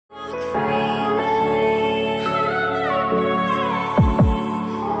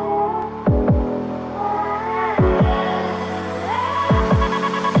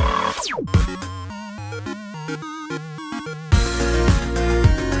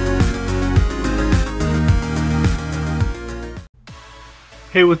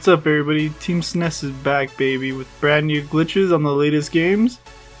Hey, what's up everybody? Team SNES is back, baby, with brand new glitches on the latest games.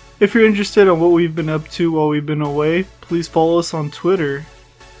 If you're interested in what we've been up to while we've been away, please follow us on Twitter,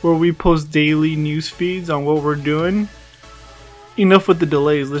 where we post daily news feeds on what we're doing. Enough with the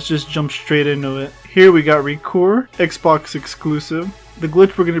delays, let's just jump straight into it. Here we got ReCore, Xbox exclusive. The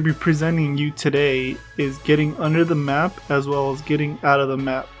glitch we're going to be presenting you today is getting under the map as well as getting out of the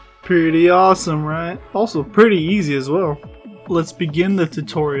map. Pretty awesome, right? Also pretty easy as well. Let's begin the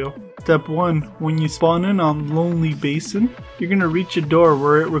tutorial. Step 1. When you spawn in on Lonely Basin, you're going to reach a door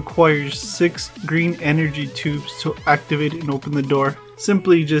where it requires 6 green energy tubes to activate and open the door.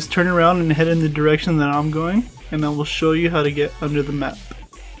 Simply just turn around and head in the direction that I'm going, and I will show you how to get under the map.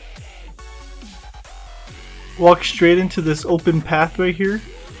 Walk straight into this open path right here.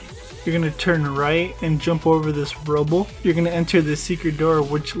 You're going to turn right and jump over this rubble. You're going to enter the secret door,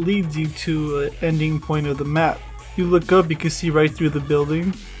 which leads you to an ending point of the map. You look up, you can see right through the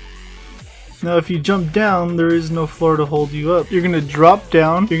building. Now if you jump down, there is no floor to hold you up. You're going to drop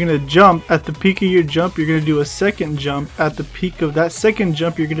down, you're going to jump. At the peak of your jump, you're going to do a second jump. At the peak of that second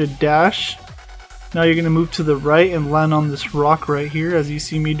jump, you're going to dash. Now you're going to move to the right and land on this rock right here, as you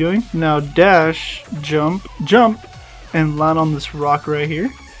see me doing. Now dash, jump, jump, and land on this rock right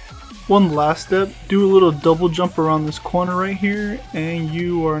here. One last step, do a little double jump around this corner right here, and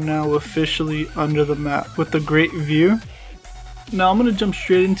you are now officially under the map with a great view. Now I'm going to jump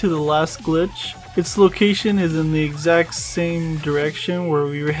straight into the last glitch. Its location is in the exact same direction where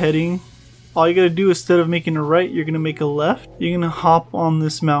we were heading. All you gotta do, instead of making a right, you're gonna make a left. You're gonna hop on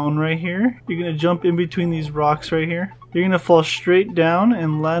this mountain right here. You're gonna jump in between these rocks right here. You're gonna fall straight down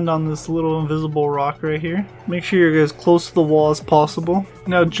and land on this little invisible rock right here. Make sure you're as close to the wall as possible.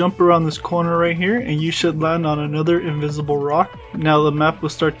 Now jump around this corner right here and you should land on another invisible rock. Now the map will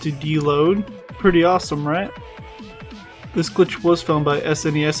start to deload. Pretty awesome, right? This glitch was found by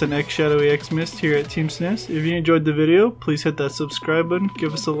SNES and xShAdOwYxMiSt here at Team SNES. If you enjoyed the video, please hit that subscribe button,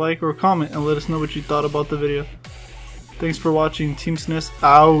 give us a like or a comment, and let us know what you thought about the video. Thanks for watching. Team SNES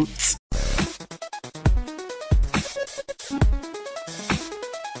out!